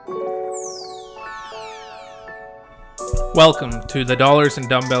Welcome to the Dollars and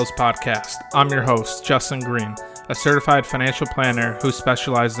Dumbbells podcast. I'm your host, Justin Green, a certified financial planner who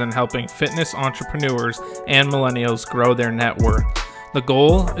specializes in helping fitness entrepreneurs and millennials grow their net worth. The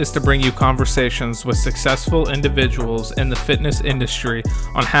goal is to bring you conversations with successful individuals in the fitness industry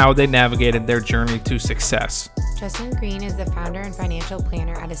on how they navigated their journey to success. Justin Green is the founder and financial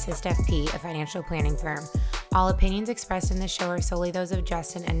planner at Assist FP, a financial planning firm. All opinions expressed in this show are solely those of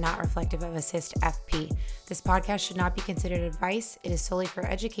Justin and not reflective of Assist FP. This podcast should not be considered advice. It is solely for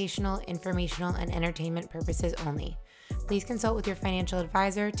educational, informational, and entertainment purposes only. Please consult with your financial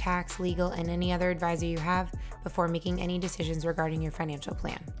advisor, tax, legal, and any other advisor you have before making any decisions regarding your financial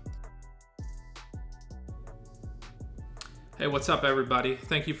plan. Hey, what's up, everybody?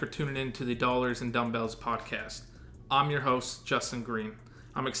 Thank you for tuning in to the Dollars and Dumbbells podcast. I'm your host, Justin Green.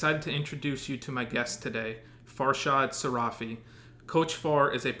 I'm excited to introduce you to my guest today, Farshad Sarafi. Coach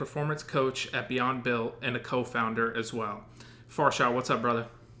Far is a performance coach at Beyond Built and a co-founder as well. Farshad, what's up, brother?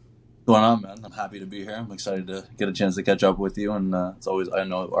 What's going on, man? I'm happy to be here. I'm excited to get a chance to catch up with you, and it's always, I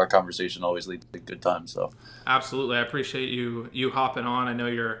know our conversation always leads to a good time. So absolutely, I appreciate you hopping on. I know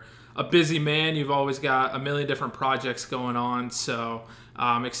you're a busy man. You've always got a million different projects going on, so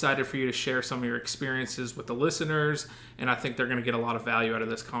I'm excited for you to share some of your experiences with the listeners, and I think they're going to get a lot of value out of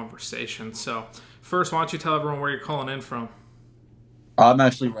this conversation. So first, why don't you tell everyone where you're calling in from? I'm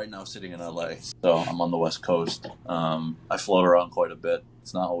actually right now sitting in LA, so I'm on the West Coast. I float around quite a bit.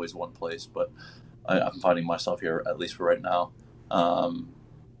 It's not always one place, but I'm finding myself here, at least for right now. We're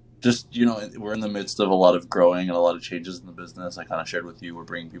in the midst of a lot of growing and a lot of changes in the business. I kind of shared with you, we're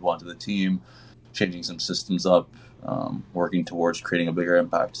bringing people onto the team, changing some systems up, working towards creating a bigger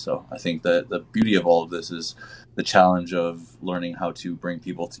impact. So I think that the beauty of all of this is the challenge of learning how to bring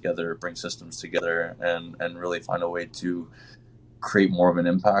people together, bring systems together, and really find a way to create more of an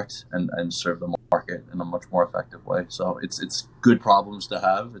impact and serve the market in a much more effective way. So it's good problems to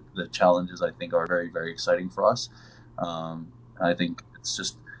have. The challenges, I think, are very, very exciting for us. I think it's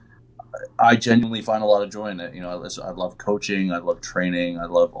just, I genuinely find a lot of joy in it. You know, I love coaching, I love training, I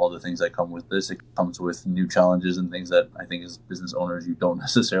love all the things that come with this. It comes with new challenges and things that I think as business owners you don't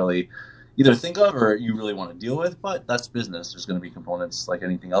necessarily either think of or you really want to deal with, but that's business. There's going to be components like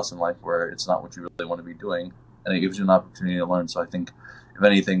anything else in life where it's not what you really want to be doing, and it gives you an opportunity to learn. So I think, if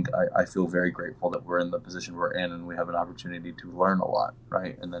anything, I feel very grateful that we're in the position we're in and we have an opportunity to learn a lot,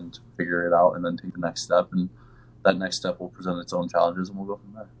 right? And then to figure it out and then take the next step. And that next step will present its own challenges and we'll go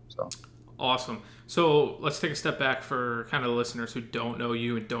from there. So awesome. So let's take a step back for kind of the listeners who don't know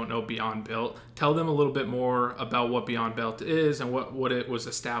you and don't know Beyond Built. Tell them a little bit more about what Beyond Built is and what it was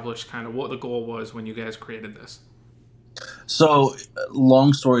established, kind of what the goal was when you guys created this. So,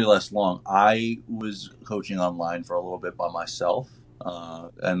 long story less long, I was coaching online for a little bit by myself,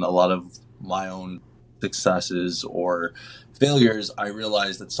 and a lot of my own successes or failures, I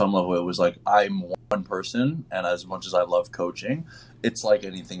realized that some of it was like, I'm one person, and as much as I love coaching, it's like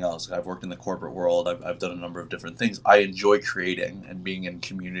anything else. I've worked in the corporate world. I've done a number of different things. I enjoy creating and being in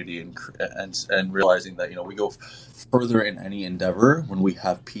community and realizing that, you know, we go further in any endeavor when we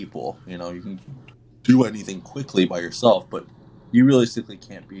have people. You know, you can do anything quickly by yourself, but you realistically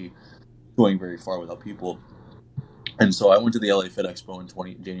can't be going very far without people. And so I went to the LA Fit Expo in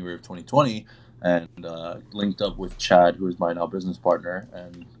January of 2020 and linked up with Chad, who is my now business partner,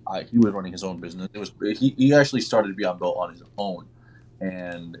 and he was running his own business. He actually started Beyond Built on his own,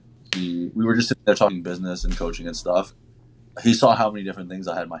 and we were just sitting there talking business and coaching and stuff. He saw how many different things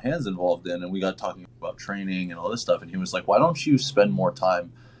I had my hands involved in, and we got talking about training and all this stuff, and he was like, why don't you spend more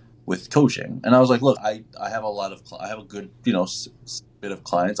time with coaching? And I was like, look, I have a good, bit of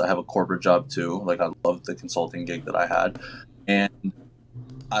clients. I have a corporate job too. Like, I love the consulting gig that I had, and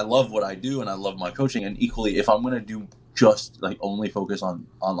I love what I do and I love my coaching. And equally, if I'm going to do just like only focus on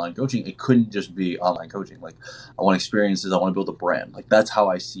online coaching, it couldn't just be online coaching. Like, I want experiences. I want to build a brand. Like, that's how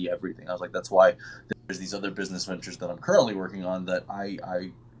I see everything. I was like, that's why there's these other business ventures that I'm currently working on that I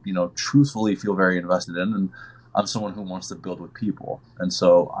truthfully feel very invested in. And I'm someone who wants to build with people. And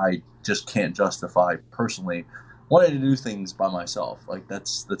so I just can't justify personally wanting to do things by myself. Like,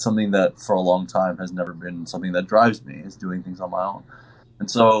 that's something that for a long time has never been something that drives me, is doing things on my own. And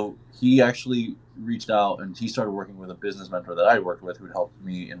so he actually reached out and he started working with a business mentor that I worked with who had helped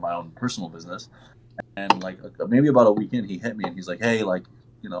me in my own personal business. And like maybe about a week in, he hit me and he's like, hey,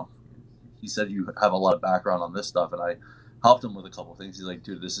 he said you have a lot of background on this stuff. And I helped him with a couple of things. He's like,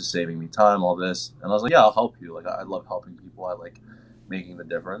 dude, this is saving me time, all this. And I was like, yeah, I'll help you. Like, I love helping people. I like making the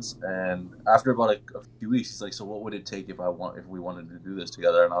difference. And after about a few weeks, he's like, so what would it take if we wanted to do this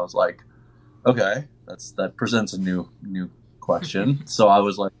together? And I was like, okay, that presents a new question. So I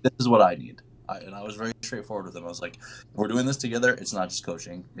was like, this is what I need. And I was very straightforward with him. I was like, if we're doing this together, it's not just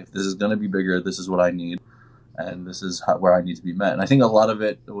coaching. If this is going to be bigger, this is what I need. And this is where I need to be met. And I think a lot of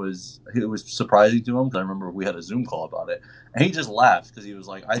it was surprising to him, because I remember we had a Zoom call about it, and he just laughed because he was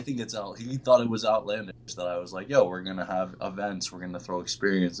like, I think it's out. He thought it was outlandish that I was like, yo, we're going to have events. We're going to throw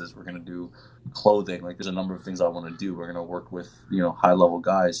experiences. We're going to do clothing. Like, there's a number of things I want to do. We're going to work with, high level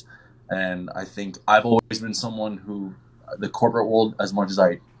guys. And I think I've always been someone who, the corporate world, as much as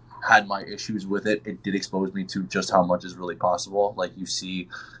I had my issues with it, it did expose me to just how much is really possible. Like, you see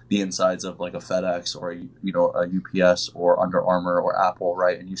the insides of like a FedEx or a UPS or Under Armour or Apple,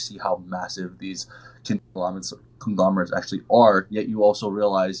 right? And you see how massive these conglomerates actually are. Yet you also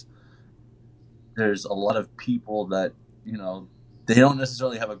realize there's a lot of people that, they don't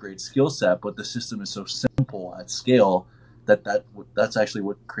necessarily have a great skill set, but the system is so simple at scale that's actually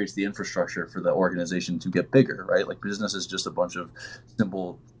what creates the infrastructure for the organization to get bigger, right? Like, business is just a bunch of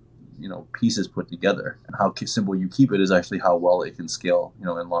simple pieces put together, and how simple you keep it is actually how well it can scale,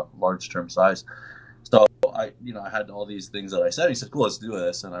 in large term size. So I had all these things that I said. He said, cool, let's do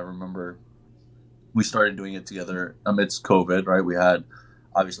this. And I remember we started doing it together amidst COVID, right? We had,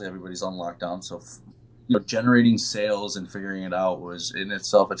 obviously everybody's on lockdown. So, generating sales and figuring it out was in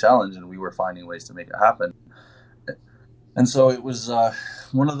itself a challenge, and we were finding ways to make it happen. And so it was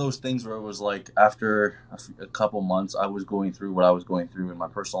one of those things where it was like, after a couple months, I was going through what I was going through in my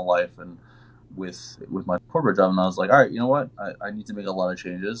personal life and with my corporate job. And I was like, all right, you know what? I need to make a lot of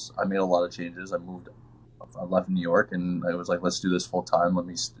changes. I made a lot of changes. I left New York, and I was like, let's do this full time. Let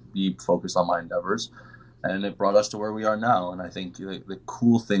me be focused on my endeavors. And it brought us to where we are now. And I think the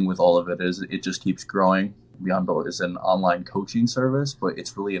cool thing with all of it is it just keeps growing. Beyond Built is an online coaching service, but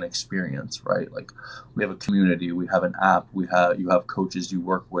it's really an experience, right? Like, we have a community, we have an app, you have coaches you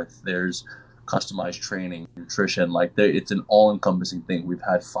work with, there's customized training, nutrition, like it's an all-encompassing thing. We've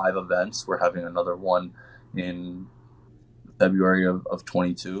had 5 events. We're having another one in February of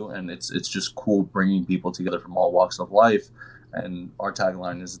 22, and it's just cool bringing people together from all walks of life. And our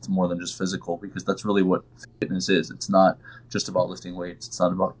tagline is, it's more than just physical, because that's really what fitness is. It's not just about lifting weights. It's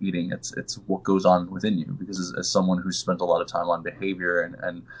not about eating. It's what goes on within you. Because as someone who's spent a lot of time on behavior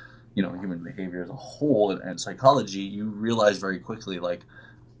and human behavior as a whole and psychology, you realize very quickly, like,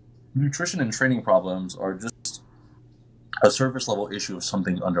 nutrition and training problems are just a surface level issue of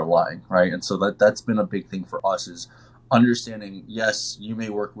something underlying, right? And so that's been a big thing for us, is understanding, yes, you may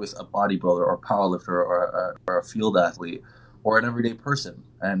work with a bodybuilder or powerlifter or a field athlete, or an everyday person.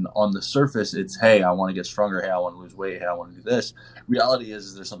 And on the surface, it's, hey, I want to get stronger. Hey, I want to lose weight. Hey, I want to do this. Reality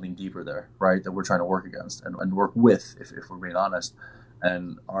is there's something deeper there, right, that we're trying to work against and work with, if we're being honest.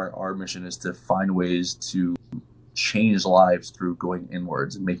 And our mission is to find ways to change lives through going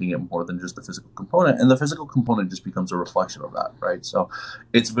inwards and making it more than just the physical component. And the physical component just becomes a reflection of that, right? So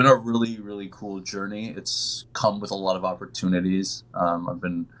it's been a really, really cool journey. It's come with a lot of opportunities. I've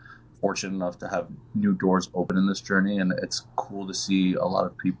been fortunate enough to have new doors open in this journey, and it's cool to see a lot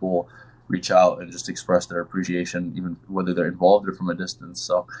of people reach out and just express their appreciation, even whether they're involved or from a distance.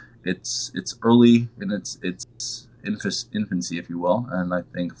 So it's early in its infancy, if you will, and I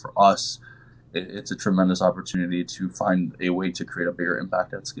think for us it's a tremendous opportunity to find a way to create a bigger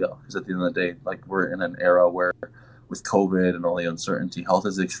impact at scale, because at the end of the day, like, we're in an era where, with COVID and all the uncertainty, health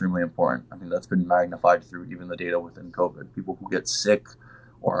is extremely important. I think that's been magnified through even the data within COVID. People who get sick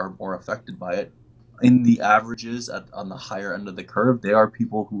or are more affected by it, in the averages on the higher end of the curve, they are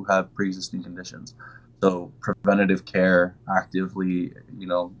people who have pre-existing conditions. So preventative care, actively,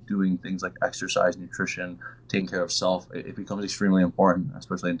 doing things like exercise, nutrition, taking care of self, it becomes extremely important,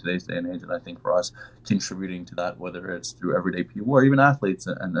 especially in today's day and age. And I think for us, contributing to that, whether it's through everyday people or even athletes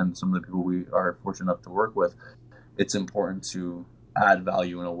and some of the people we are fortunate enough to work with, it's important to add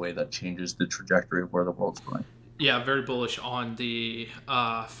value in a way that changes the trajectory of where the world's going. Yeah, very bullish on the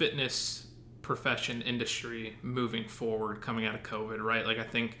fitness profession industry moving forward coming out of COVID, right? Like, I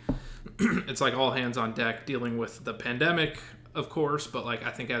think it's like all hands on deck dealing with the pandemic, of course, but like, I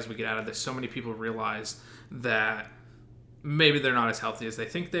think as we get out of this, so many people realize that maybe they're not as healthy as they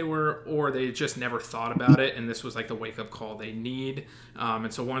think they were, or they just never thought about it, and this was like the wake-up call they need.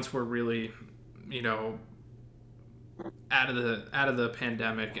 And so once we're really, out of the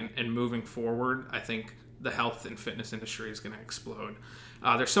pandemic and moving forward, I think the health and fitness industry is going to explode.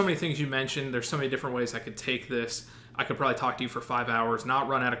 There's so many things you mentioned. There's so many different ways I could take this. I could probably talk to you for 5 hours, not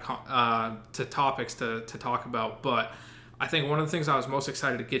run out of topics to talk about. But I think one of the things I was most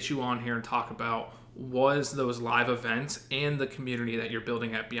excited to get you on here and talk about was those live events and the community that you're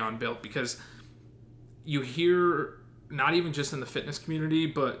building at Beyond Built, because you hear, not even just in the fitness community,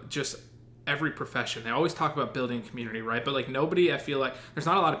 but just every profession. They always talk about building community, right? But like nobody, I feel like there's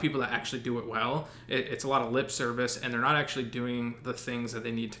not a lot of people that actually do it well. It's a lot of lip service, and they're not actually doing the things that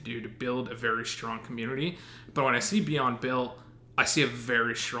they need to do to build a very strong community. But when I see Beyond Built, I see a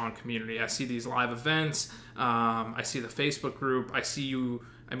very strong community. I see these live events. I see the Facebook group. I see you.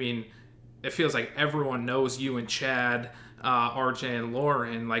 I mean, it feels like everyone knows you and Chad, RJ and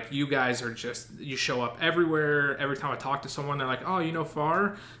Lauren. Like, you guys are just, you show up everywhere. Every time I talk to someone, they're like, oh, you know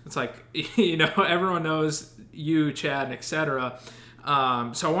Far? It's like, everyone knows you, Chad, and etc.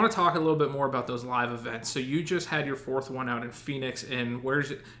 So I want to talk a little bit more about those live events. So you just had your fourth one out in Phoenix, and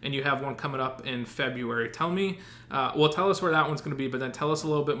and you have one coming up in February. Tell me, tell us where that one's going to be, but then tell us a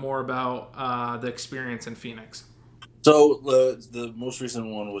little bit more about the experience in Phoenix. So the most recent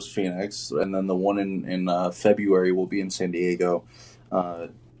one was Phoenix, and then the one in February will be in San Diego.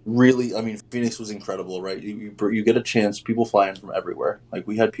 Really, I mean, Phoenix was incredible, right? You get a chance. People fly in from everywhere. Like,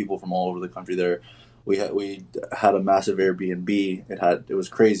 we had people from all over the country there. We had a massive Airbnb. It was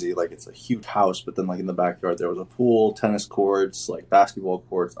crazy. Like, it's a huge house, but then like in the backyard there was a pool, tennis courts, like basketball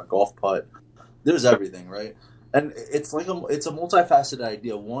courts, a golf putt. There's everything, right? And it's like it's a multifaceted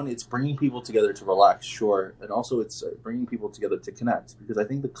idea. One, it's bringing people together to relax, sure, and also it's bringing people together to connect. Because I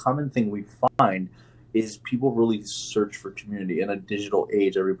think the common thing we find is people really search for community in a digital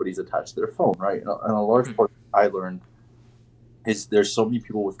age. Everybody's attached to their phone, right? And a large part I learned is there's so many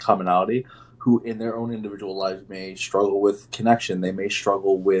people with commonality who, in their own individual lives, may struggle with connection. They may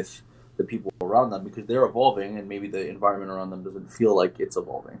struggle with the people around them because they're evolving, and maybe the environment around them doesn't feel like it's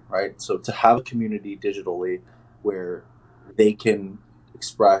evolving, right? So to have a community digitally where they can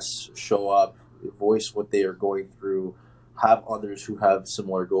express, show up, voice what they are going through, have others who have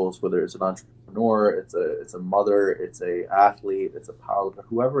similar goals, whether it's an entrepreneur, it's a mother, it's a athlete, it's a powerlifter,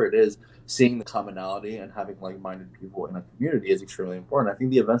 whoever it is, seeing the commonality and having like-minded people in a community is extremely important. I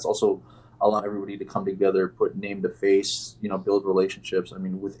think the events also allow everybody to come together, put name to face, build relationships. I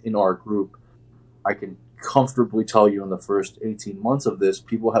mean, within our group, I can comfortably tell you in the first 18 months of this,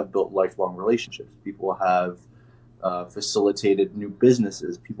 people have built lifelong relationships. People have facilitated new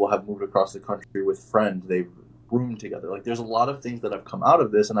businesses. People have moved across the country with friends. They've roomed together. Like, there's a lot of things that have come out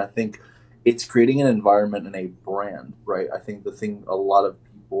of this, and I think it's creating an environment and a brand, right? I think the thing a lot of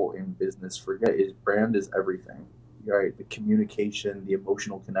people in business forget is brand is everything, right? The communication, the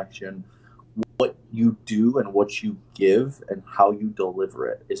emotional connection, what you do and what you give and how you deliver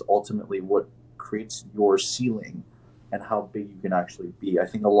it is ultimately what creates your ceiling and how big you can actually be. I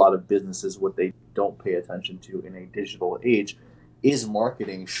think a lot of businesses, what they don't pay attention to in a digital age is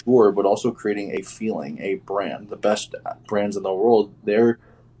marketing, sure, but also creating a feeling, a brand. The best brands in the world, they're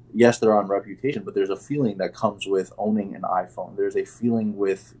on reputation, but there's a feeling that comes with owning an iPhone. There's a feeling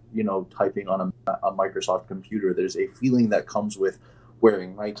with, typing on a Microsoft computer. There's a feeling that comes with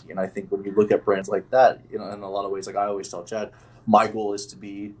wearing Nike. And I think when you look at brands like that, in a lot of ways, like I always tell Chad, my goal is to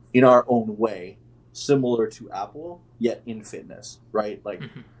be, in our own way, similar to Apple, yet in fitness, right? Like,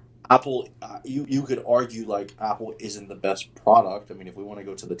 Apple, you could argue like Apple isn't the best product. I mean, if we want to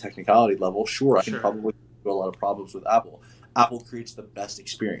go to the technicality level, sure, I can probably do a lot of problems with Apple. Apple creates the best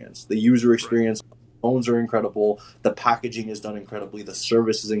experience. The user experience, phones are incredible. The packaging is done incredibly. The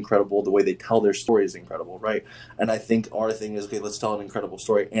service is incredible. The way they tell their story is incredible, right? And I think our thing is, okay, let's tell an incredible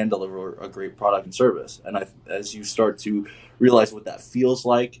story and deliver a great product and service. And as you start to realize what that feels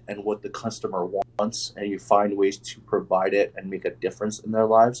like and what the customer wants, and you find ways to provide it and make a difference in their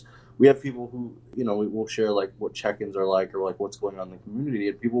lives. We have people who, we will share like what check-ins are like or like what's going on in the community,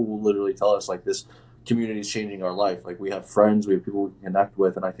 and people will literally tell us like this community is changing our life. Like, we have friends, we have people we can connect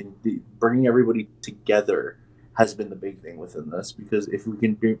with, and I think bringing everybody together has been the big thing within this, because if we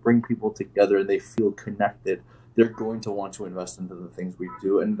can bring people together and they feel connected, they're going to want to invest into the things we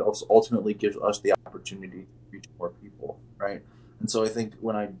do, and it also ultimately gives us the opportunity to reach more people, right? And so I think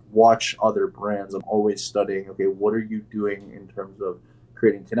when I watch other brands, I'm always studying, okay, what are you doing in terms of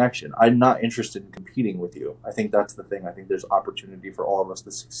creating connection? I'm not interested in competing with you. I think that's the thing. I think there's opportunity for all of us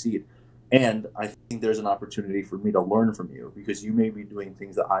to succeed. And I think there's an opportunity for me to learn from you, because you may be doing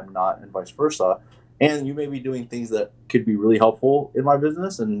things that I'm not, and vice versa. And you may be doing things that could be really helpful in my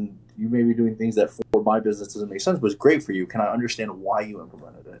business, and you may be doing things that for my business doesn't make sense, but it's great for you. Can I understand why you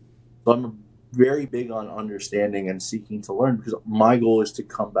implemented it? So I'm very big on understanding and seeking to learn, because my goal is to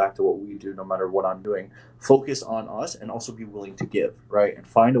come back to what we do no matter what I'm doing. Focus on us and also be willing to give, right? And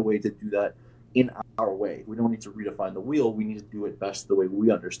find a way to do that in our way. We don't need to redefine the wheel. We need to do it best the way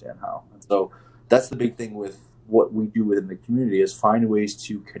we understand how. And so that's the big thing with what we do within the community, is find ways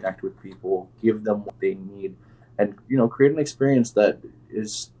to connect with people, give them what they need, and create an experience that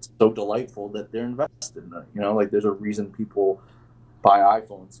is so delightful that they're invested in it. Like, there's a reason people buy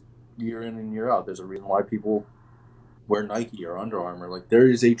iPhones year in and year out. There's a reason why people wear Nike or Under Armour. Like, there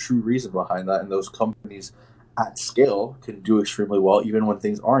is a true reason behind that, and those companies at scale can do extremely well even when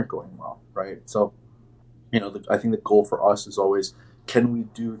things aren't going well, right? So, I think the goal for us is always, can we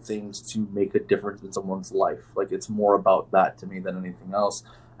do things to make a difference in someone's life? Like, it's more about that to me than anything else.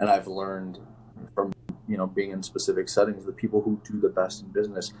 And I've learned from, being in specific settings, the people who do the best in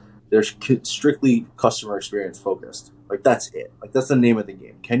business, they're strictly customer experience focused. Like, that's it. Like, that's the name of the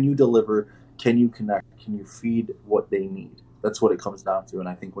game. Can you deliver? Can you connect? Can you feed what they need? That's what it comes down to. And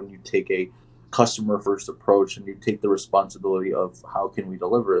I think when you take a customer first approach and you take the responsibility of how can we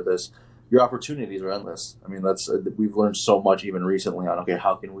deliver this, your opportunities are endless. I mean, we've learned so much even recently on, okay,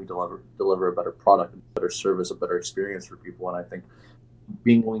 how can we deliver a better product, a better service, a better experience for people? And I think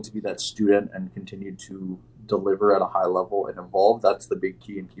being willing to be that student and continue to deliver at a high level and evolve, that's the big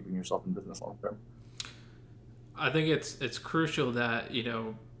key in keeping yourself in business long term. I think it's crucial that,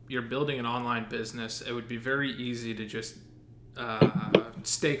 you're building an online business. It would be very easy to just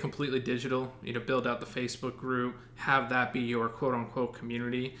stay completely digital, build out the Facebook group, have that be your quote unquote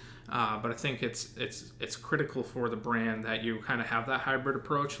community. But I think it's critical for the brand that you kind of have that hybrid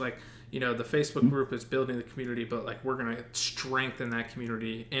approach. Like, the Facebook group is building the community, but like, we're going to strengthen that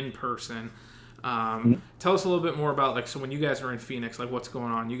community in person. Tell us a little bit more about, like, so when you guys are in Phoenix, like, what's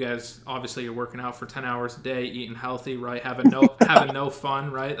going on? You guys, obviously you're working out for 10 hours a day, eating healthy, right? Having no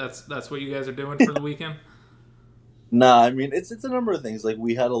fun, right? That's what you guys are doing for the weekend. Nah, I mean, it's a number of things. Like,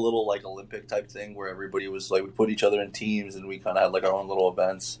 we had a little, like, Olympic type thing where everybody was like, we put each other in teams and we kind of had like our own little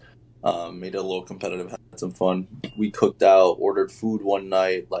events. Made it a little competitive, had some fun. We cooked out, ordered food one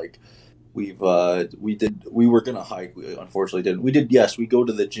night. Like, we were gonna hike. We unfortunately didn't. We go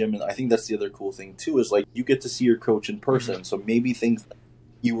to the gym, and I think that's the other cool thing too, is like, you get to see your coach in person. Mm-hmm. So maybe things that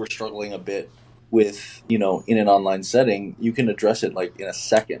you were struggling a bit with, in an online setting, you can address it like in a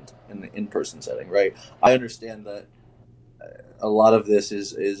second in the in-person setting, right? I understand that a lot of this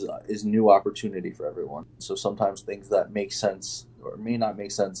is new opportunity for everyone. So sometimes things that make sense or may not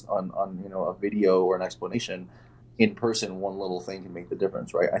make sense on a video or an explanation, in person, one little thing can make the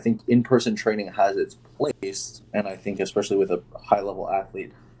difference, right? I think in-person training has its place, and I think especially with a high-level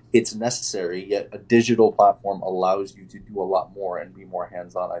athlete, it's necessary, yet a digital platform allows you to do a lot more and be more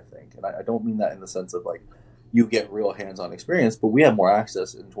hands-on, I think. And I don't mean that in the sense of like you get real hands-on experience, but we have more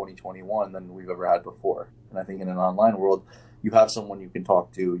access in 2021 than we've ever had before. And I think in an online world, you have someone you can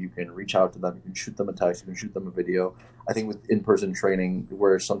talk to, you can reach out to them, you can shoot them a text, you can shoot them a video. I think with in-person training,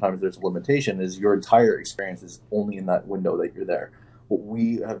 where sometimes there's a limitation, is your entire experience is only in that window that you're there. What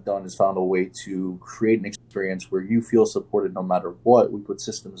we have done is found a way to create an experience where you feel supported no matter what. We put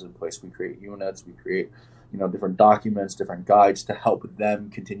systems in place. We create units. We create, different documents, different guides to help them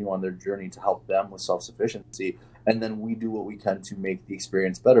continue on their journey, to help them with self-sufficiency. And then we do what we can to make the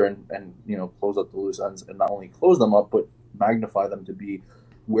experience better and close up the loose ends, and not only close them up, but magnify them to be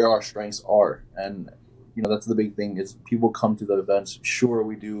where our strengths are. And that's the big thing, is people come to the events. Sure,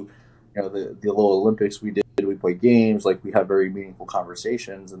 we do the little Olympics we play games, like we have very meaningful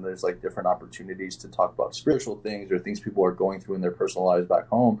conversations, and there's like different opportunities to talk about spiritual things or things people are going through in their personal lives back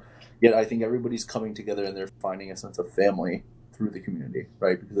home. Yet I think everybody's coming together and they're finding a sense of family through the community,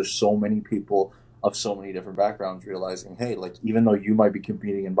 right? Because there's so many people of so many different backgrounds realizing, hey, like, even though you might be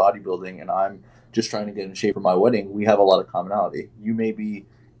competing in bodybuilding and I'm just trying to get in shape for my wedding, we have a lot of commonality. You may be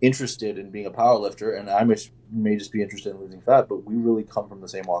interested in being a powerlifter, and I may just be interested in losing fat, but we really come from the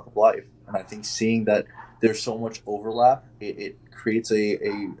same walk of life. And I think seeing that there's so much overlap, it creates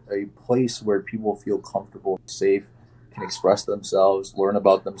a place where people feel comfortable, safe, can express themselves, learn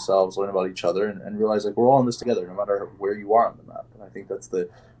about themselves, learn about each other, and realize like we're all in this together, no matter where you are on the map. And I think that's the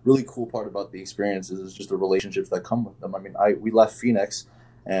really cool part about the experiences, is just the relationships that come with them. I mean, we left Phoenix,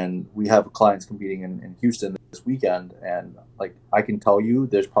 and we have clients competing in Houston this weekend, and like, I can tell you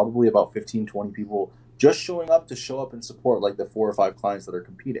there's probably about 15-20 people just showing up and support like the 4 or 5 clients that are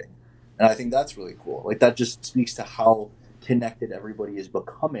competing. And I think that's really cool. Like, that just speaks to how connected everybody is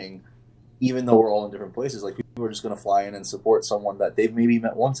becoming, even though we're all in different places. Like, people are just going to fly in and support someone that they've maybe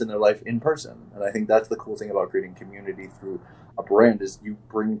met once in their life in person. And I think that's the cool thing about creating community through a brand, is you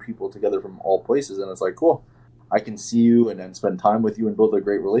bring people together from all places, and it's like, cool, I can see you and then spend time with you and build a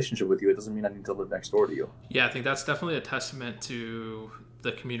great relationship with you. It doesn't mean I need to live next door to you. Yeah, I think that's definitely a testament to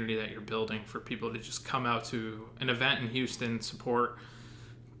the community that you're building, for people to just come out to an event in Houston, support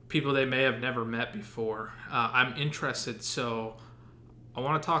people they may have never met before. I'm interested, so I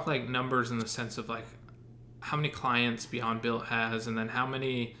want to talk like numbers in the sense of like how many clients Beyond Built has, and then how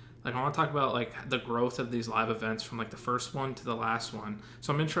many, like, I want to talk about like the growth of these live events from like the first one to the last one.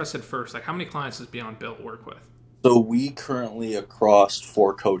 So I'm interested first, like, how many clients does Beyond Built work with? So we currently across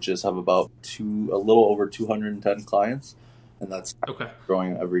 4 coaches have about a little over 210 clients, and that's Okay.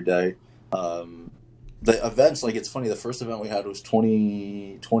 growing every day. The events, like, it's funny, the first event we had was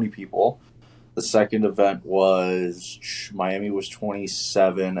 20 people. The second event was Miami was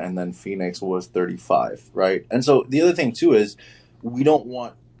 27, and then Phoenix was 35, right? And so the other thing too is we don't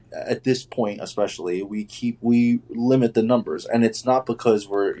want, at this point especially, we limit the numbers, and it's not because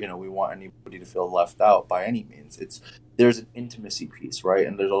we want anybody to feel left out by any means. There's an intimacy piece, right?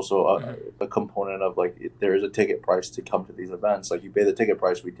 And there's also a component of, like, there is a ticket price to come to these events. Like, you pay the ticket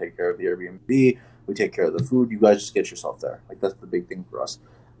price, we take care of the Airbnb, we take care of the food. You guys just get yourself there. Like, that's the big thing for us.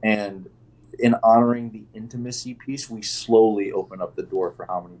 And in honoring the intimacy piece, we slowly open up the door for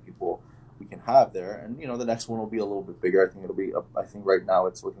how many people we can have there. And, the next one will be a little bit bigger. I think right now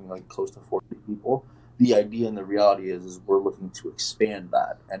it's looking like close to 40 people. The idea and the reality is we're looking to expand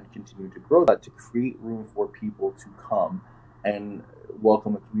that and continue to grow that to create room for people to come and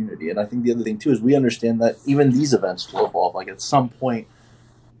welcome a community. And I think the other thing too is we understand that even these events will evolve. Like, at some point,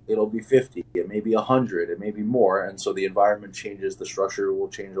 it'll be 50, it may be 100, it may be more. And so the environment changes, the structure will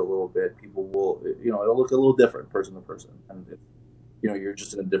change a little bit. People will, it'll look a little different person to person. And, you're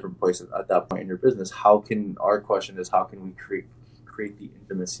just in a different place at that point in your business. Our question is, how can we create the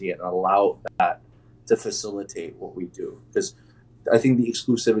intimacy and allow that to facilitate what we do? Because I think the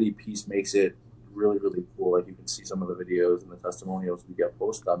exclusivity piece makes it really, really cool. Like, you can see some of the videos and the testimonials we get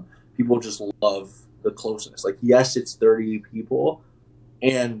posted on. People just love the closeness. Like, yes, it's 30 people,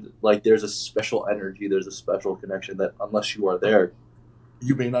 and, like, there's a special energy, there's a special connection that unless you are there,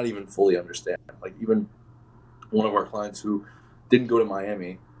 you may not even fully understand. Like, even one of our clients who didn't go to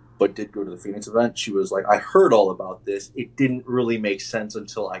Miami but did go to the Phoenix event, she was like, I heard all about this. It didn't really make sense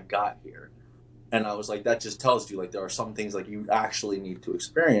until I got here. And I was like, that just tells you, like, there are some things, like, you actually need to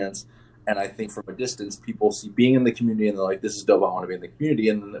experience. And I think from a distance, people see being in the community and they're like, this is dope, I want to be in the community.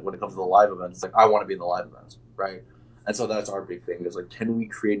 And then when it comes to the live events, it's like, I want to be in the live events, right? And so that's our big thing, is, like, can we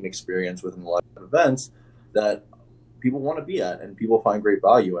create an experience within the live events that people want to be at and people find great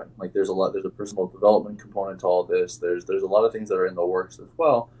value in? Like, there's a personal development component to all this. There's a lot of things that are in the works as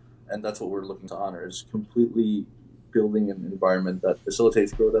well. And that's what we're looking to honor, is completely building an environment that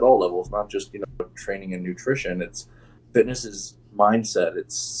facilitates growth at all levels, not just, training and nutrition. It's fitness, is mindset,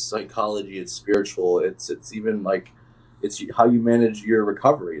 it's psychology, it's spiritual, it's even, like, it's how you manage your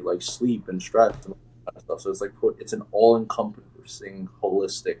recovery, like sleep and stress and all that stuff. So it's like, it's an all-encompassing,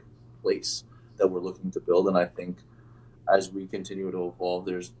 holistic place that we're looking to build. And I think as we continue to evolve,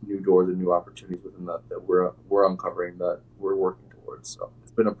 there's new doors and new opportunities within that we're uncovering, that we're working towards. So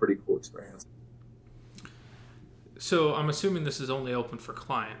it's been a pretty cool experience. So I'm assuming this is only open for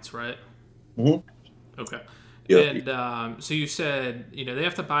clients, right? Mm-hmm. Okay. Yeah. And so you said, they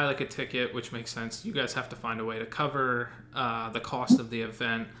have to buy, like, a ticket, which makes sense. You guys have to find a way to cover the cost of the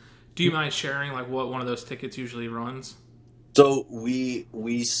event. Do you mind sharing, like, what one of those tickets usually runs? So we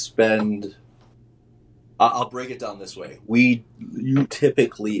spend, I'll break it down this way. You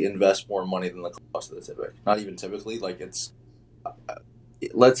typically invest more money than the cost of the ticket. Not even typically, like, it's,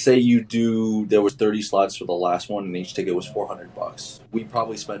 let's say there was 30 slots for the last one and each ticket was $400. We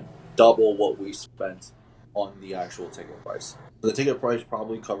probably spent double what we spent on the actual ticket price. So the ticket price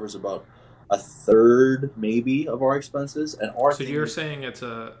probably covers about a third, maybe, of our expenses. And so you're saying it's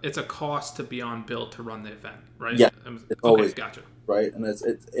a cost to be on bill to run the event, right? Yeah, it's always gotcha. Right, and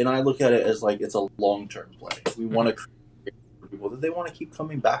and I look at it as, like, it's a long-term play. We want to create for people that they want to keep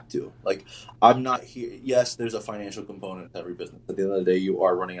coming back to. Like, I'm not here. Yes, there's a financial component to every business. At the end of the day, you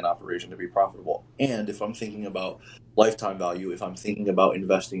are running an operation to be profitable. And if I'm thinking about lifetime value, if I'm thinking about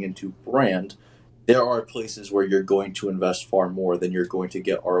investing into brand, there are places where you're going to invest far more than you're going to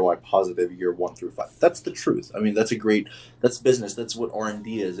get ROI positive year 1 through 5. That's the truth. I mean, that's business. That's what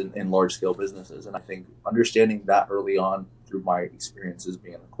R&D is in large scale businesses. And I think understanding that early on through my experiences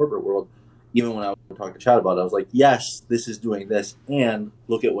being in the corporate world, even when I would talk to Chad about it, I was like, yes, this is doing this. And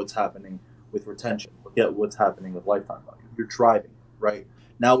look at what's happening with retention. Look at what's happening with lifetime value. You're driving, right?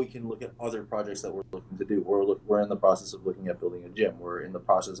 Now we can look at other projects that we're looking to do. We're in the process of looking at building a gym. We're in the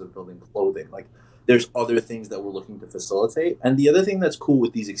process of building clothing. Like, there's other things that we're looking to facilitate. And the other thing that's cool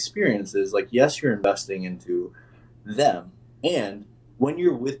with these experiences, like, yes, you're investing into them. And when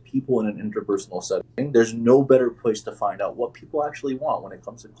you're with people in an interpersonal setting, there's no better place to find out what people actually want when it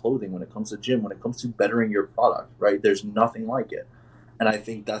comes to clothing, when it comes to gym, when it comes to bettering your product, right? There's nothing like it. And I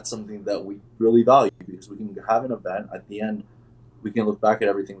think that's something that we really value, because we can have an event at the end. We can look back at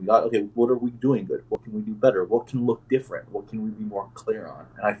everything we got. Okay, what are we doing good? What can we do better? What can look different? What can we be more clear on?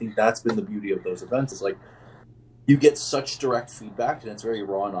 And I think that's been the beauty of those events, is, like, you get such direct feedback, and it's very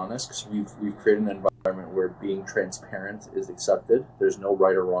raw and honest, because we've created an environment environment where being transparent is accepted. There's no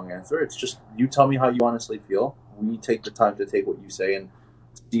right or wrong answer. It's just you tell me how you honestly feel. We take the time to take what you say and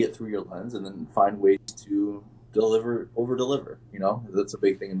see it through your lens, and then find ways to over deliver. That's a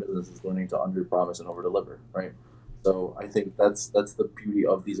big thing in business, is learning to under promise and over deliver, right? So I think that's the beauty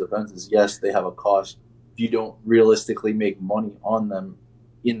of these events, is yes, they have a cost. You don't realistically make money on them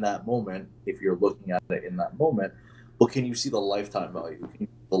in that moment if you're looking at it in that moment, but can you see the lifetime value? Can you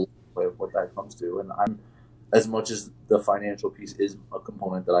see the life of what that comes to? And I'm, as much as the financial piece is a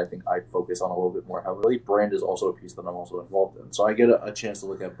component that I think I focus on a little bit more heavily, brand is also a piece that I'm also involved in. So I get a chance to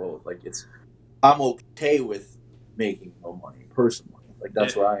look at both. Like, I'm okay with making no money personally. Like,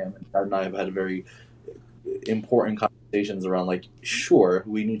 that's where I am. And I have had very important conversations around, like, sure,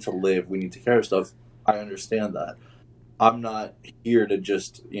 we need to live, we need to care of stuff. I understand that. I'm not here to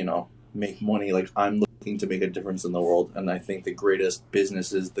just, make money. Like, I'm looking to make a difference in the world. And I think the greatest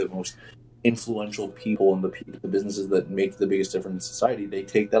businesses, the most influential people, and the businesses that make the biggest difference in society, they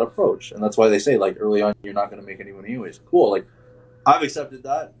take that approach. And that's why they say, like, early on, you're not going to make any money anyways. Cool. Like, I've accepted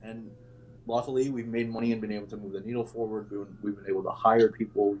that. And luckily, we've made money and been able to move the needle forward. We've been able to hire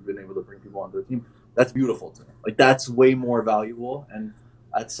people. We've been able to bring people onto the team. That's beautiful to me. Like, that's way more valuable. And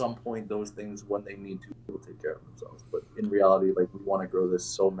at some point, those things, when they need to, will take care of themselves. But in reality, like, we want to grow this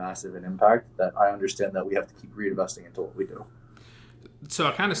so massive in impact that I understand that we have to keep reinvesting into what we do. So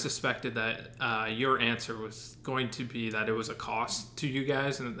I kind of suspected that your answer was going to be that it was a cost to you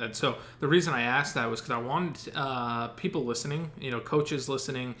guys. And so the reason I asked that was because I wanted people listening, coaches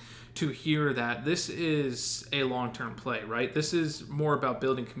listening, to hear that this is a long-term play, right? This is more about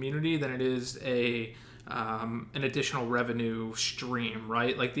building community than it is an additional revenue stream,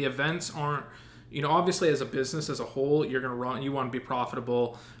 right? Like, the events aren't, obviously as a business as a whole, you want to be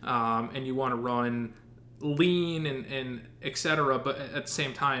profitable, and you want to run lean and et cetera. But at the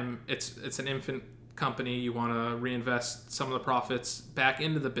same time, it's an infant company. You want to reinvest some of the profits back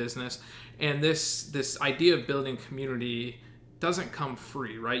into the business. And this idea of building community doesn't come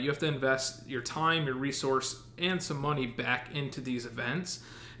free, right? You have to invest your time, your resource, and some money back into these events.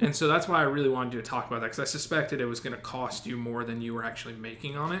 And so that's why I really wanted you to talk about that, because I suspected it was going to cost you more than you were actually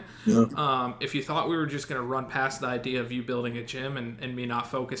making on it. Yeah. If you thought we were just going to run past the idea of you building a gym and me not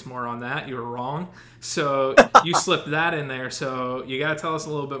focus more on that, you were wrong. So you slipped that in there. So you got to tell us a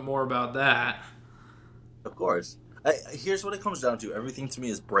little bit more about that. Of course. Here's what it comes down to. Everything to me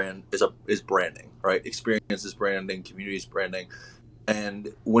is branding, right? Experience is branding, community is branding.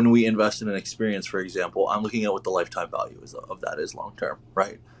 And when we invest in an experience, for example, I'm looking at what the lifetime value of that is long term,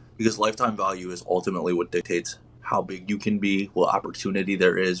 right? Because lifetime value is ultimately what dictates how big you can be, what opportunity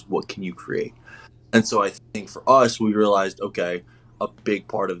there is, what can you create. And so I think for us, we realized, okay, a big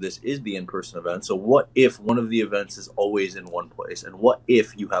part of this is the in-person event. So what if one of the events is always in one place? And what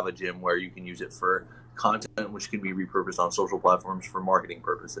if you have a gym where you can use it for content, which can be repurposed on social platforms for marketing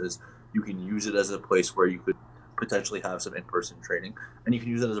purposes? You can use it as a place where you could potentially have some in-person training, and you can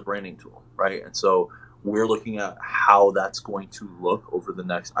use it as a branding tool, right? And so we're looking at how that's going to look over the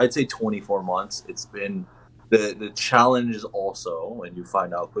next, I'd say, 24 months. It's been the challenge is also, and you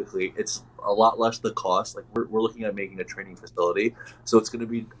find out quickly, it's a lot less the cost. Like, we're looking at making a training facility, so it's going to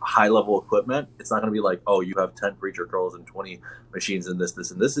be high level equipment. It's not going to be like, oh, you have 10 preacher curls and 20 machines and this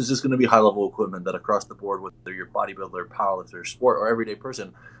and this. Is just going to be high level equipment that across the board, whether you're bodybuilder, powerlifter, sport, or everyday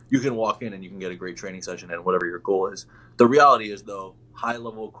person, you can walk in and you can get a great training session and whatever your goal is. The reality is, though, high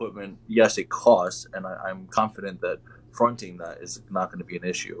level equipment, yes, it costs, and I'm confident that fronting that is not going to be an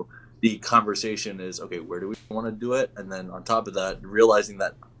issue. The conversation is, okay, where do we want to do it? And then on top of that, realizing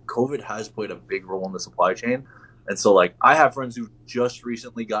that COVID has played a big role in the supply chain. And so, like, I have friends who just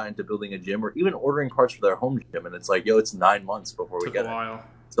recently got into building a gym or even ordering parts for their home gym. And it's like, yo, it's 9 months before we get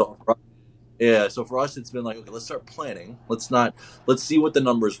it. So for us, it's been like, okay, let's start planning. Let's see what the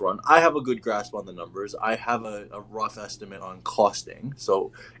numbers run. I have a good grasp on the numbers. I have a rough estimate on costing.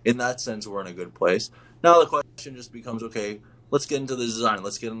 So in that sense, we're in a good place. Now the question just becomes, okay, let's get into the design.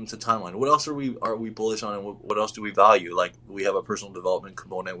 Let's get into timeline. What else are we bullish on, and what else do we value? Like, we have a personal development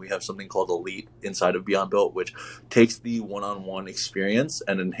component. We have something called Elite inside of Beyond Built, which takes the one-on-one experience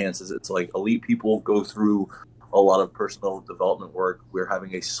and enhances it. It's like elite people go through a lot of personal development work. We're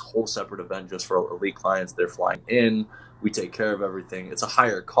having a whole separate event just for elite clients. They're flying in. We take care of everything. It's a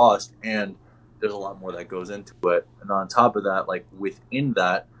higher cost, and there's a lot more that goes into it. And on top of that, like, within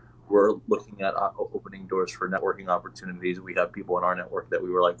that, we're looking at opening doors for networking opportunities. We have people in our network that we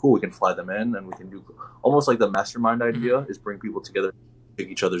were like, cool, we can fly them in, and we can do almost like the mastermind idea is bring people together, pick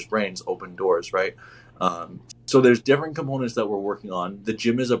each other's brains, open doors, right? So there's different components that we're working on. The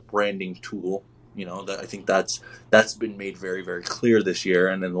gym is a branding tool, that I think that's been made very, very clear this year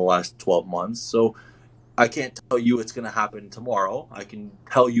and in the last 12 months. So I can't tell you it's going to happen tomorrow. I can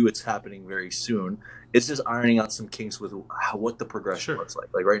tell you it's happening very soon. It's just ironing out some kinks with what the progression looks like.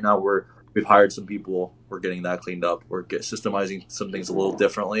 Like right now, we've hired some people. We're getting that cleaned up. We're systemizing some things a little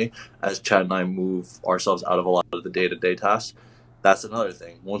differently as Chad and I move ourselves out of a lot of the day-to-day tasks. That's another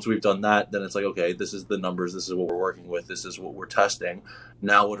thing. Once we've done that, then it's like, okay, this is the numbers. This is what we're working with. This is what we're testing.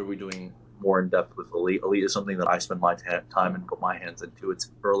 Now, what are we doing more in depth with Elite? Elite is something that I spend my time and put my hands into.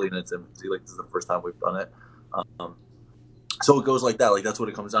 It's early in its infancy. Like, this is the first time we've done it. So it goes like that. Like, that's what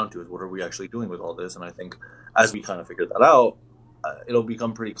it comes down to, is what are we actually doing with all this? And I think as we kind of figure that out, it'll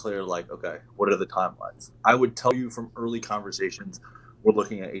become pretty clear, like, okay, what are the timelines? I would tell you from early conversations, we're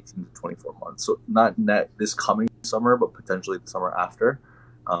looking at 18 to 24 months. So not this coming summer, but potentially the summer after.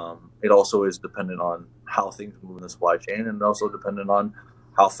 It also is dependent on how things move in the supply chain, and also dependent on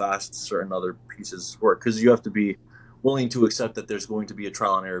how fast certain other pieces work. Because you have to be willing to accept that there's going to be a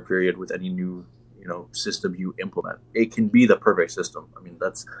trial and error period with any new system you implement. It can be the perfect system. I mean,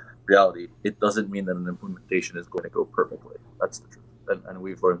 that's reality. It doesn't mean that an implementation is going to go perfectly. That's the truth. And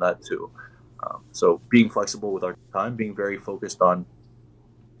we've learned that too. So being flexible with our time, being very focused on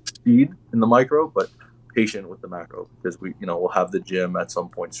speed in the micro, but patient with the macro, because we'll have the gym at some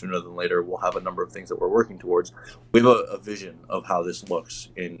point sooner than later. We'll have a number of things that we're working towards. We have a vision of how this looks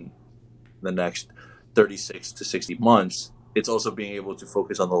in the next 36 to 60 months. It's also being able to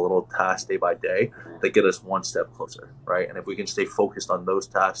focus on the little tasks day by day that get us one step closer, right? And if we can stay focused on those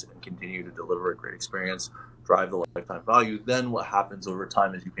tasks and continue to deliver a great experience, drive the lifetime value, then what happens over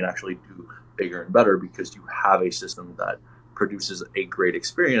time is you can actually do bigger and better, because you have a system that produces a great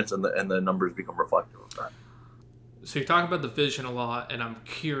experience, and the numbers become reflective of that. So you're talking about the vision a lot, and I'm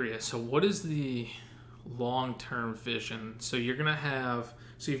curious. So what is the long-term vision? So you're going to have,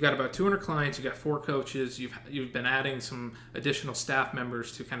 so you've got about 200 clients, you've got 4 coaches, you've been adding some additional staff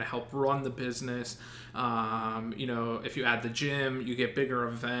members to kind of help run the business. If you add the gym, you get bigger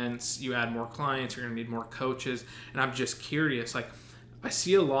events, you add more clients, you're going to need more coaches. And I'm just curious, like, I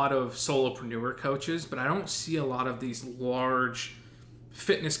see a lot of solopreneur coaches, but I don't see a lot of these large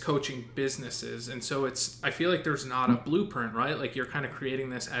fitness coaching businesses. And so I feel like there's not a blueprint, right? Like, you're kind of creating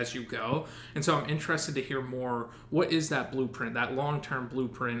this as you go. And so I'm interested to hear more. What is that blueprint, that long-term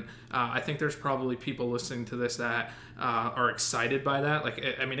blueprint? I think there's probably people listening to this that are excited by that. Like,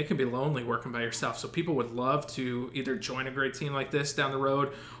 I mean, it can be lonely working by yourself. So people would love to either join a great team like this down the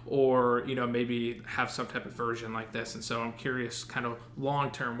road, or, maybe have some type of version like this. And so I'm curious, kind of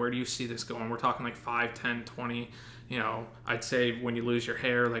long-term, where do you see this going? We're talking like 5, 10, 20, I'd say when you lose your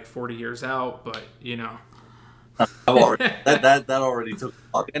hair, like 40 years out, but I've already, that already took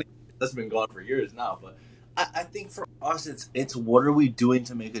off. That's been gone for years now. But I think for us, it's what are we doing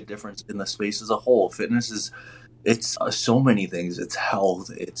to make a difference in the space as a whole? Fitness it's so many things. It's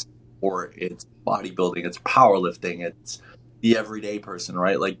health, it's sport, it's bodybuilding, it's powerlifting, it's the everyday person,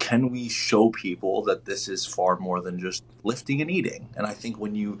 right? Like, can we show people that this is far more than just lifting and eating? And I think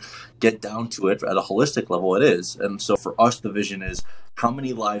when you get down to it at a holistic level, it is. And so for us, the vision is, how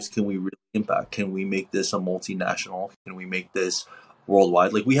many lives can we really impact? Can we make this a multinational? Can we make this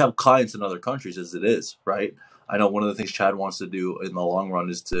worldwide? Like, we have clients in other countries as it is, right? I know one of the things Chad wants to do in the long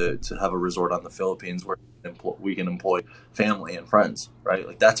run is to have a resort on the Philippines where we can employ family and friends, right?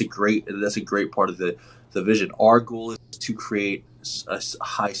 Like, that's a great part of the vision. Our goal is to create a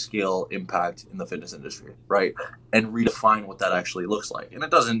high scale impact in the fitness industry, right? And redefine what that actually looks like. And it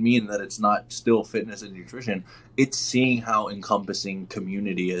doesn't mean that it's not still fitness and nutrition. It's seeing how encompassing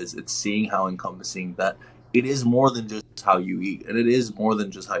community is. It's seeing how encompassing that it is more than just how you eat, and it is more than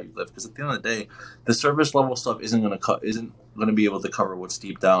just how you live. Because at the end of the day, the surface level stuff isn't going to be able to cover what's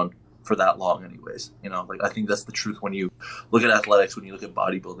deep down for that long anyways. Like, I think that's the truth when you look at athletics, when you look at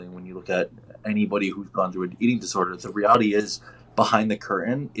bodybuilding, when you look at anybody who's gone through an eating disorder. The reality is, behind the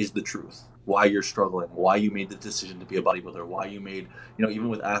curtain is the truth. Why you're struggling, why you made the decision to be a bodybuilder, why you made, even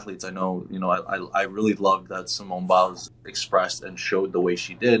with athletes, I really loved that Simone Biles expressed and showed the way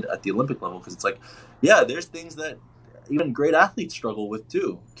she did at the Olympic level, because it's like, yeah, there's things that even great athletes struggle with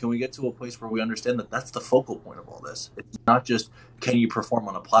too. Can we get to a place where we understand that that's the focal point of all this? It's not just, can you perform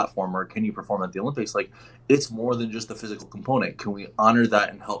on a platform or can you perform at the Olympics? Like, it's more than just the physical component. Can we honor that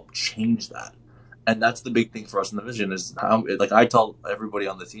and help change that? And that's the big thing for us in the vision, is how, like, I tell everybody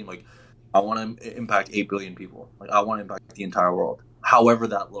on the team, like, I want to impact 8 billion people. Like, I want to impact the entire world, however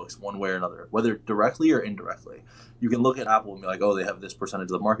that looks, one way or another, whether directly or indirectly. You can look at Apple and be like, oh, they have this percentage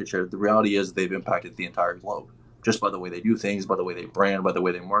of the market share. The reality is they've impacted the entire globe, just by the way they do things, by the way they brand, by the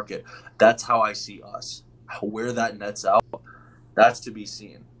way they market. That's how I see us. Where that nets out, that's to be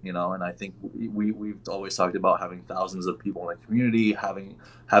seen, and I think we've always talked about having thousands of people in a community, having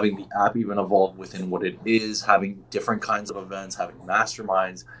the app even evolve within what it is, having different kinds of events, having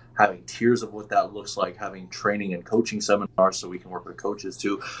masterminds, having tiers of what that looks like, having training and coaching seminars so we can work with coaches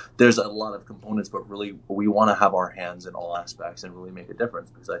too. There's a lot of components, but really we want to have our hands in all aspects and really make a difference,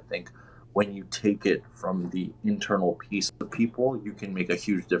 because I think when you take it from the internal piece of people, you can make a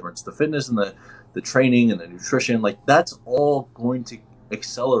huge difference. The fitness and the training and the nutrition, like that's all going to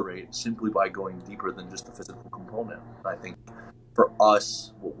accelerate simply by going deeper than just the physical component. I think for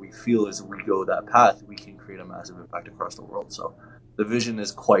us, what we feel is if we go that path, we can create a massive impact across the world. So the vision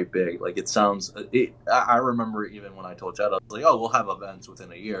is quite big. Like I remember even when I told Chad, I was like, oh, we'll have events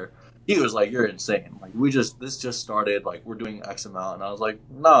within a year. He was like, you're insane. Like this just started, like we're doing X amount. And I was like,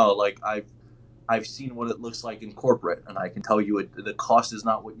 no, like I've seen what it looks like in corporate, and I can tell you the cost is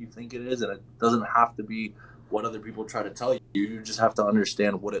not what you think it is. And it doesn't have to be what other people try to tell you. You just have to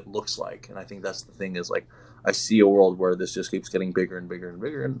understand what it looks like. And I think that's the thing, is like, I see a world where this just keeps getting bigger and bigger and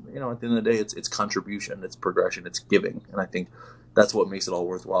bigger. And, at the end of the day, it's contribution, it's progression, it's giving. And I think that's what makes it all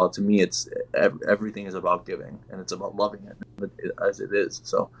worthwhile. To me, it's everything is about giving, and it's about loving it as it is.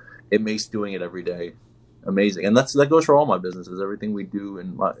 So it makes doing it every day amazing. And that goes for all my businesses. Everything we do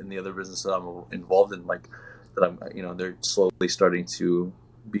in the other businesses I'm involved in, like that they're slowly starting to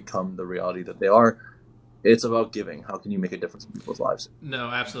become the reality that they are. It's about giving. How can you make a difference in people's lives? No,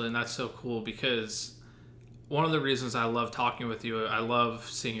 absolutely. And that's so cool, because one of the reasons I love talking with you, I love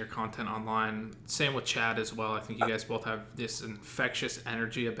seeing your content online. Same with Chad as well. I think you guys both have this infectious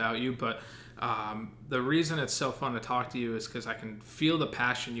energy about you. But the reason it's so fun to talk to you is because I can feel the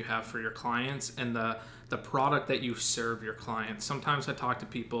passion you have for your clients and the product that you serve your clients. Sometimes I talk to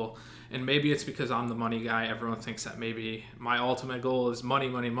people, and maybe it's because I'm the money guy. Everyone thinks that maybe my ultimate goal is money,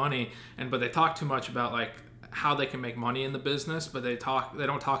 money, money. But they talk too much about like how they can make money in the business, but they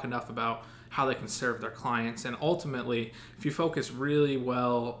don't talk enough about how they can serve their clients. And ultimately, if you focus really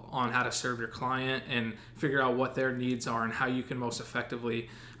well on how to serve your client and figure out what their needs are and how you can most effectively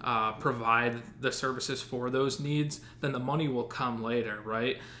provide the services for those needs, then the money will come later,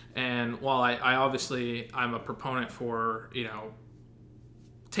 right? And while I obviously, I'm a proponent for,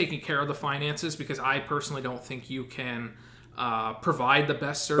 taking care of the finances, because I personally don't think you can provide the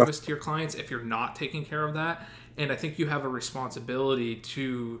best service to your clients if you're not taking care of that. And I think you have a responsibility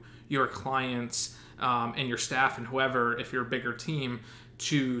to your clients and your staff and whoever, if you're a bigger team,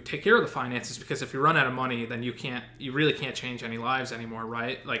 to take care of the finances, because if you run out of money, then you really can't change any lives anymore,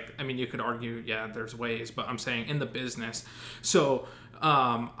 right? Like, I mean, you could argue, yeah, there's ways, but I'm saying in the business. So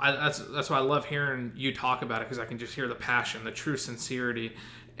that's why I love hearing you talk about it, because I can just hear the passion, the true sincerity.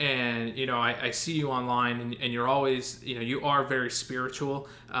 And, I see you online, and you're always, you are very spiritual.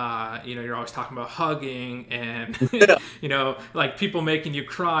 You're always talking about hugging and, like people making you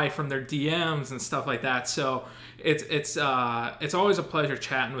cry from their DMs and stuff like that. So it's always a pleasure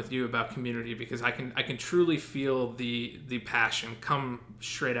chatting with you about community, because I can truly feel the passion come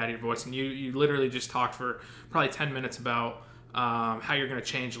straight out of your voice. And you literally just talked for probably 10 minutes about how you're going to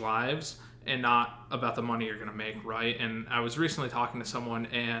change lives, and not about the money you're going to make, right? And I was recently talking to someone,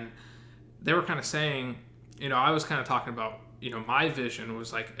 and they were kind of saying, I was kind of talking about, my vision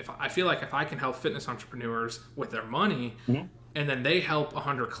was like, if I can help fitness entrepreneurs with their money, mm-hmm. and then they help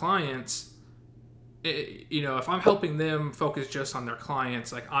 100 clients, if I'm helping them focus just on their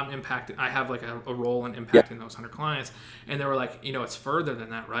clients, like I'm impacting, I have like a role in impacting those 100 clients. And they were like, it's further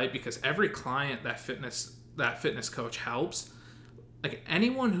than that, right? Because every client that fitness coach helps, like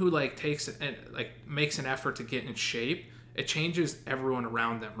anyone who like takes and like makes an effort to get in shape, it changes everyone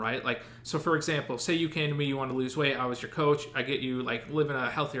around them, right? Like, so for example, say you came to me, you want to lose weight, I was your coach, I get you like living a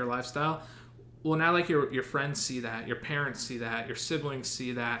healthier lifestyle. Well, now like your friends see that, your parents see that, your siblings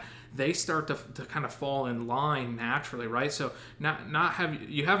see that, they start to kind of fall in line naturally, right? So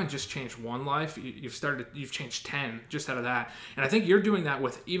you haven't just changed one life, you've changed 10 just out of that. And I think you're doing that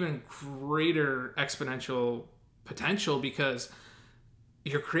with even greater exponential potential, because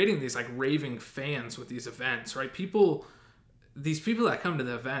you're creating these like raving fans with these events, right? These people that come to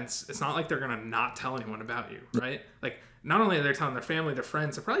the events, it's not like they're going to not tell anyone about you, right? Like, not only are they telling their family, their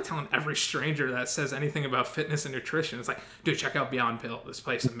friends, they're probably telling every stranger that says anything about fitness and nutrition. It's like, dude, check out Beyond Pill. This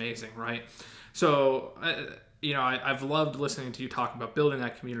place is amazing, right? So, I've loved listening to you talk about building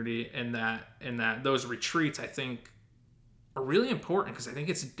that community, and that those retreats, I think, are really important, because I think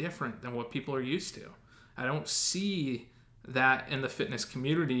it's different than what people are used to. I don't see that in the fitness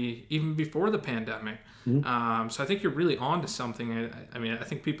community even before the pandemic. Mm-hmm. So I think you're really on to something. I mean, I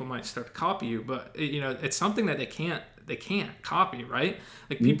think people might start to copy you, but it's something that they they can't copy, right?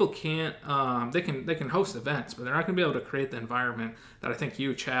 Like people can't, they can host events, but they're not going to be able to create the environment that I think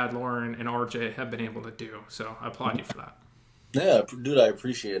you, Chad, Lauren, and RJ have been able to do. So I applaud you for that. Yeah, dude, I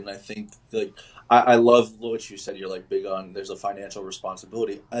appreciate it, and I think like I love what you said. You're like big on there's a financial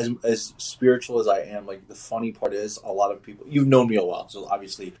responsibility. As spiritual as I am, like the funny part is a lot of people. You've known me a while, so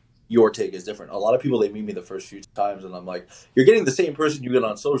obviously your take is different. A lot of people, they meet me the first few times, and I'm like, you're getting the same person you get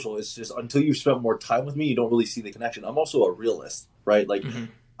on social. It's just until you've spent more time with me, you don't really see the connection. I'm also a realist, right? Like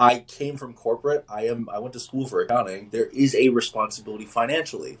I came from corporate. I went to school for accounting. There is a responsibility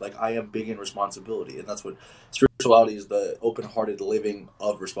financially. Like I am big in responsibility, and that's what spirituality is, the open-hearted living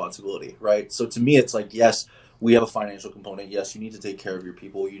of responsibility, right? So to me, it's like, yes, we have a financial component. Yes, you need to take care of your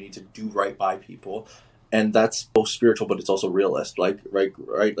people. You need to do right by people. And that's both spiritual, but it's also realist. Like, right?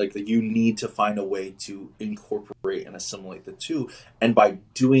 Like you need to find a way to incorporate and assimilate the two. And by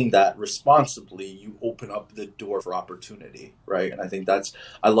doing that responsibly, you open up the door for opportunity, right? And I think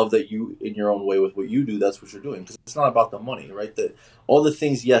I love that you, in your own way with what you do, that's what you're doing. Because it's not about the money, right? All the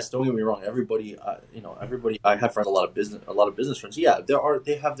things, yes, don't get me wrong. Everybody, I have friends, a lot of business friends. Yeah,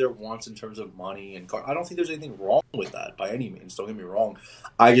 they have their wants in terms of money and car. I don't think there's anything wrong with that by any means. Don't get me wrong.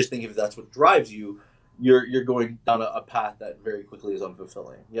 I just think if that's what drives you, you're going down a path that very quickly is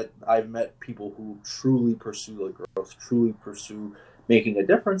unfulfilling. Yet I've met people who truly pursue the growth, truly pursue making a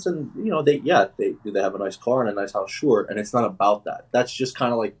difference, and they have a nice car and a nice house, sure, and it's not about that. That's just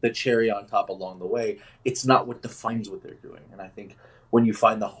kind of like the cherry on top along the way. It's not what defines what they're doing. And I think when you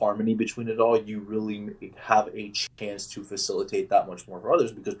find the harmony between it all, you really have a chance to facilitate that much more for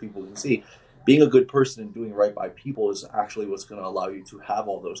others, because people can see being a good person and doing right by people is actually what's going to allow you to have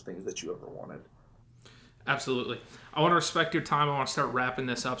all those things that you ever wanted. Absolutely. I want to respect your time. I want to start wrapping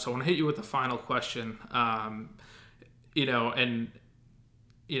this up. So I want to hit you with the final question.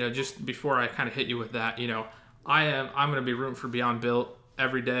 Just before I kind of hit you with that, I'm going to be rooting for Beyond Built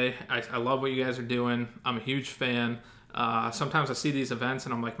every day. I love what you guys are doing. I'm a huge fan. Sometimes I see these events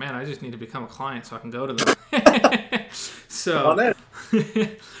and I'm like, man, I just need to become a client so I can go to them.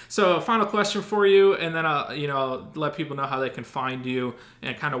 So final question for you, and then I'll let people know how they can find you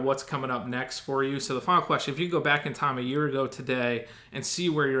and kind of what's coming up next for you. So the final question: if you go back in time a year ago today and see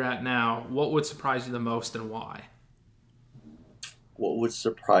where you're at now, what would surprise you the most and why? What would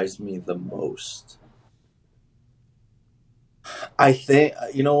surprise me the most? I think,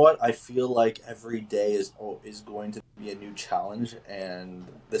 you know what? I feel like every day is going to be a new challenge, and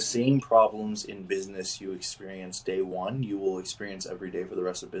the same problems in business you experience day one, you will experience every day for the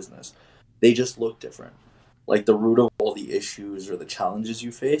rest of business. They just look different. Like the root of all the issues or the challenges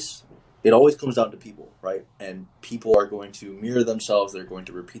you face, it always comes down to people, right? And people are going to mirror themselves. They're going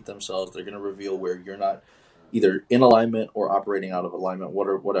to repeat themselves. They're going to reveal where you're not either in alignment or operating out of alignment,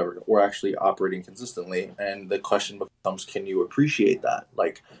 whatever, or actually operating consistently. And the question becomes, can you appreciate that?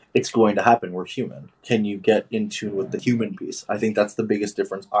 Like, it's going to happen. We're human. Can you get in tune with the human piece? I think that's the biggest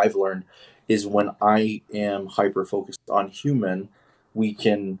difference I've learned, is when I am hyper-focused on human, we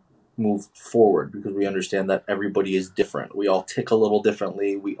can move forward because we understand that everybody is different. We all tick a little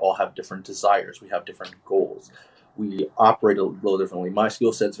differently. We all have different desires. We have different goals. We operate a little differently. My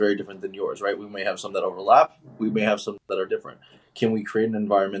skill set's very different than yours, right? We may have some that overlap. We may have some that are different. Can we create an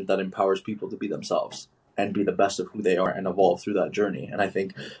environment that empowers people to be themselves and be the best of who they are and evolve through that journey? And I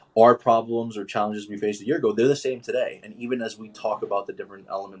think our problems or challenges we faced a year ago, they're the same today. And even as we talk about the different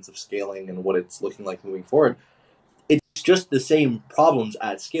elements of scaling and what it's looking like moving forward, it's just the same problems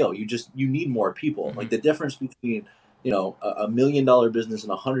at scale. You need more people. Like the difference between $1 million business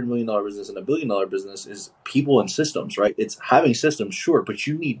and $100 million business and $1 billion business is people and systems, right? It's having systems, sure, but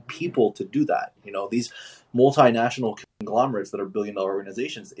you need people to do that. These multinational conglomerates that are $1 billion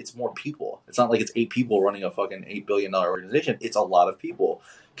organizations, it's more people. It's not like it's 8 people running a fucking $8 billion organization. It's a lot of people.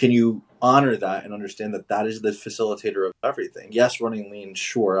 Can you honor that and understand that that is the facilitator of everything? Yes, running lean,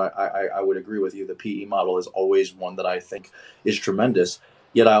 sure. I would agree with you. The PE model is always one that I think is tremendous.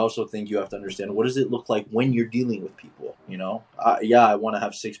 Yet I also think you have to understand, what does it look like when you're dealing with people? I want to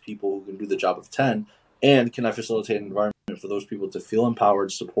have 6 people who can do the job of 10. And can I facilitate an environment for those people to feel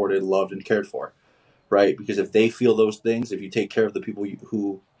empowered, supported, loved, and cared for? Right? Because if they feel those things, if you take care of the people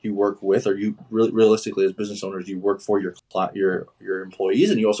who you work with, or you realistically as business owners, you work for your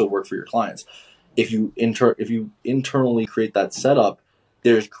employees and you also work for your clients. If you internally create that setup,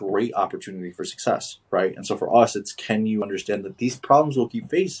 there's great opportunity for success, right? And so for us, it's, can you understand that these problems will keep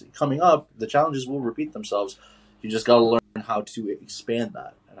coming up, the challenges will repeat themselves. You just got to learn how to expand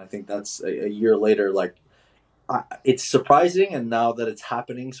that. And I think that's a year later, it's surprising. And now that it's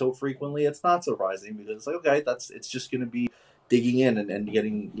happening so frequently, it's not surprising, because it's like, okay, it's just going to be digging in and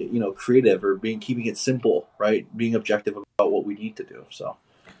getting, creative, or keeping it simple, right? Being objective about what we need to do. So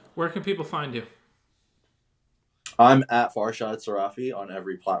where can people find you? I'm at Farshad Sarafi on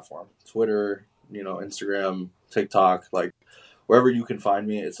every platform. Twitter, Instagram, TikTok, like wherever you can find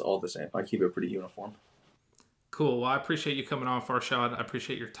me, it's all the same. I keep it pretty uniform. Cool. Well, I appreciate you coming on, Farshad. I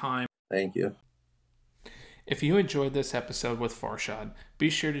appreciate your time. Thank you. If you enjoyed this episode with Farshad, be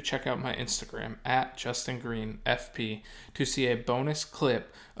sure to check out my Instagram at JustinGreenFP to see a bonus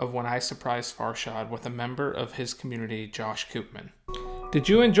clip of when I surprised Farshad with a member of his community, Josh Koopman. Did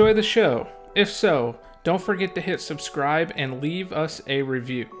you enjoy the show? If so, don't forget to hit subscribe and leave us a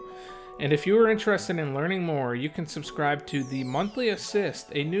review. And if you are interested in learning more, you can subscribe to the Monthly Assist,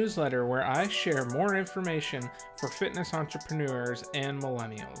 a newsletter where I share more information for fitness entrepreneurs and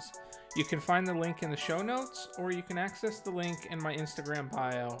millennials. You can find the link in the show notes, or you can access the link in my Instagram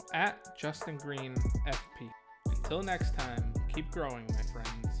bio at JustinGreenFP. Until next time, keep growing, my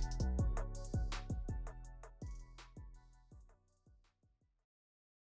friends.